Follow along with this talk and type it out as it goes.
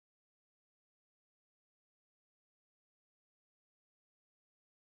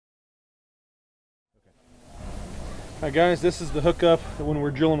Alright guys, this is the hookup when we're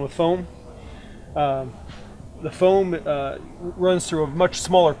drilling with foam. The foam runs through a much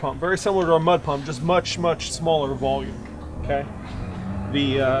smaller pump, very similar to our mud pump, just much smaller volume. Okay.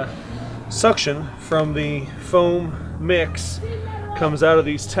 The suction from the foam mix comes out of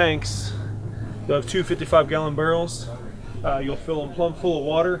these tanks. You'll have two 55-gallon barrels. You'll fill them plumb full of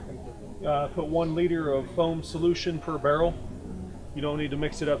water. Put 1 liter of foam solution per barrel. You don't need to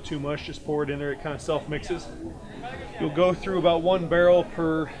mix it up too much, just pour it in there, it kind of self-mixes. You'll go through about 1 barrel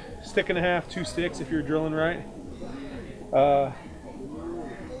per stick and a half, 2 sticks if you're drilling right.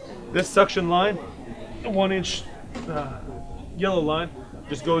 This suction line, 1-inch yellow line,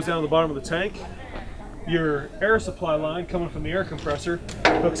 just goes down to the bottom of the tank. Your air supply line coming from the air compressor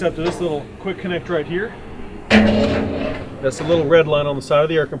hooks up to this little quick connect right here. That's a little red line on the side of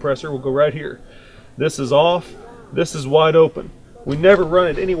the air compressor, will go right here. This is off, this is wide open. We never run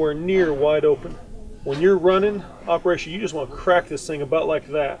it anywhere near wide open. When you're running operation, you just want to crack this thing about like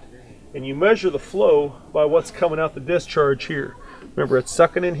that. And you measure the flow by what's coming out the discharge here. Remember, it's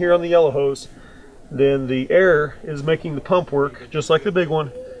sucking in here on the yellow hose. Then the air is making the pump work, just like the big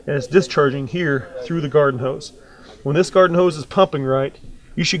one, and it's discharging here through the garden hose. When this garden hose is pumping right,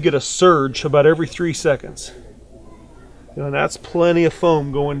 you should get a surge about every 3 seconds. And that's plenty of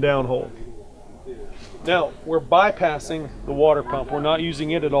foam going downhole. Now, we're bypassing the water pump. We're not using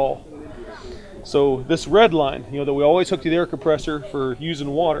it at all. So this red line, that we always hook to the air compressor for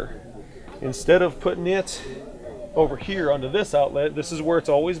using water, instead of putting it over here onto this outlet, this is where it's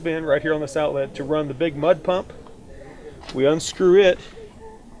always been, right here on this outlet, to run the big mud pump. We unscrew it,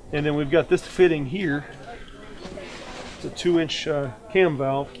 and then we've got this fitting here. It's a 2-inch cam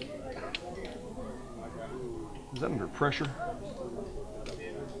valve. Is that under pressure?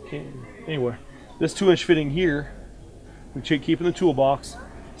 Anyway. This 2-inch fitting here, we keep in the toolbox,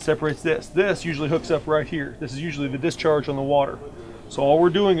 separates this. This usually hooks up right here. This is usually the discharge on the water. So all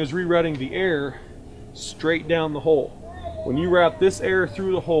we're doing is rerouting the air straight down the hole. When you wrap this air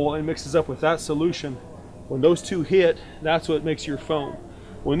through the hole and mixes up with that solution, when those two hit, that's what makes your foam.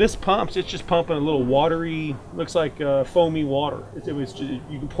 When this pumps, it's just pumping a little watery, looks like foamy water.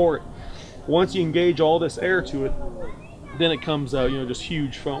 You can pour it. Once you engage all this air to it, then it comes out, just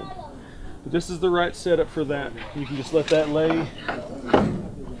huge foam. But this is the right setup for that. You can just let that lay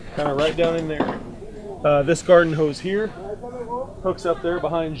kind of right down in there. This garden hose here hooks up there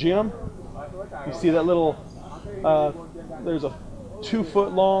behind Jim. You see that little, there's a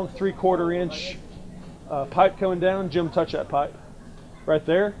 2-foot long, 3/4 inch pipe coming down. Jim touched that pipe right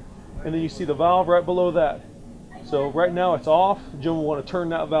there. And then you see the valve right below that. So right now it's off. Jim will want to turn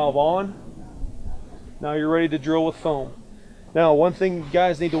that valve on. Now you're ready to drill with foam. Now, one thing you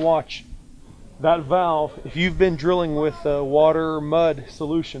guys need to watch. That valve, if you've been drilling with water or mud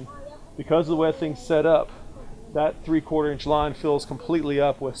solution, because of the way that thing's set up, that 3/4 inch line fills completely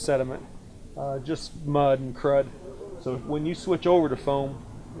up with sediment, just mud and crud. So when you switch over to foam,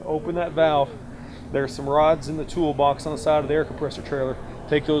 open that valve. There's some rods in the toolbox on the side of the air compressor trailer.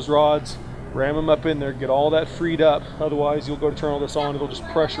 Take those rods, ram them up in there, get all that freed up. Otherwise, you'll go to turn all this on, it'll just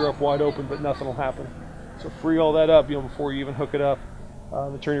pressure up wide open, but nothing will happen. So free all that up, before you even hook it up.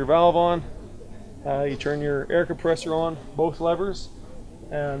 Then turn your valve on. You turn your air compressor on, both levers,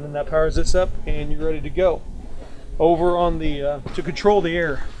 and then that powers this up, and you're ready to go. Over on the, to control the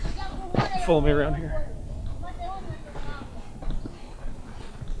air, follow me around here.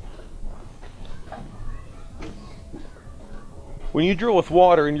 When you drill with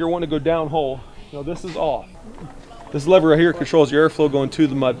water and you're wanting to go downhole, this is off. This lever right here controls your airflow going to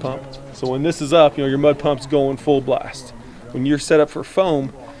the mud pump. So when this is up, your mud pump's going full blast. When you're set up for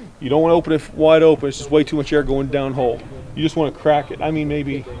foam, you don't want to open it wide open. It's just way too much air going downhole. You just want to crack it. I mean,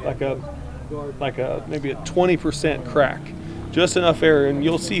 maybe maybe a 20% crack, just enough air, and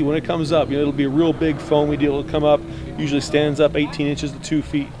you'll see when it comes up. It'll be a real big foamy deal. It'll come up. Usually stands up 18 inches to 2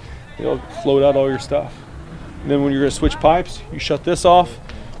 feet. It'll float out all your stuff. And then when you're going to switch pipes, you shut this off,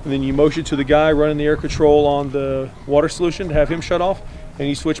 and then you motion to the guy running the air control on the water solution to have him shut off, and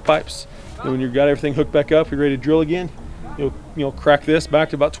you switch pipes. And when you've got everything hooked back up, you're ready to drill again. You'll crack this back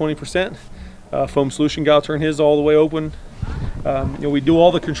to about 20%. Foam solution guy will turn his all the way open. We do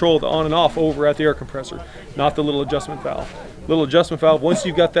all the control, the on and off, over at the air compressor, not the little adjustment valve. Little adjustment valve, once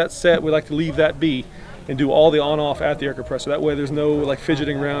you've got that set, we like to leave that be and do all the on off at the air compressor. That way there's no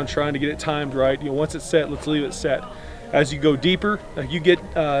fidgeting around trying to get it timed right. Once it's set, let's leave it set. As you go deeper, you get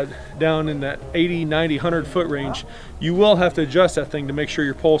down in that 80, 90, 100 foot range, you will have to adjust that thing to make sure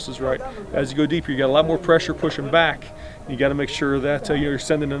your pulse is right. As you go deeper, you got a lot more pressure pushing back. You got to make sure that you're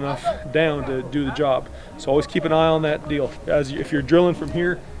sending enough down to do the job. So always keep an eye on that deal. If you're drilling from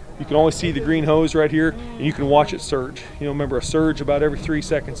here, You can only see the green hose right here, and you can watch it surge. You know, remember, a surge about every 3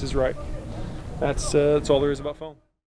 seconds is right. That's all there is about foam.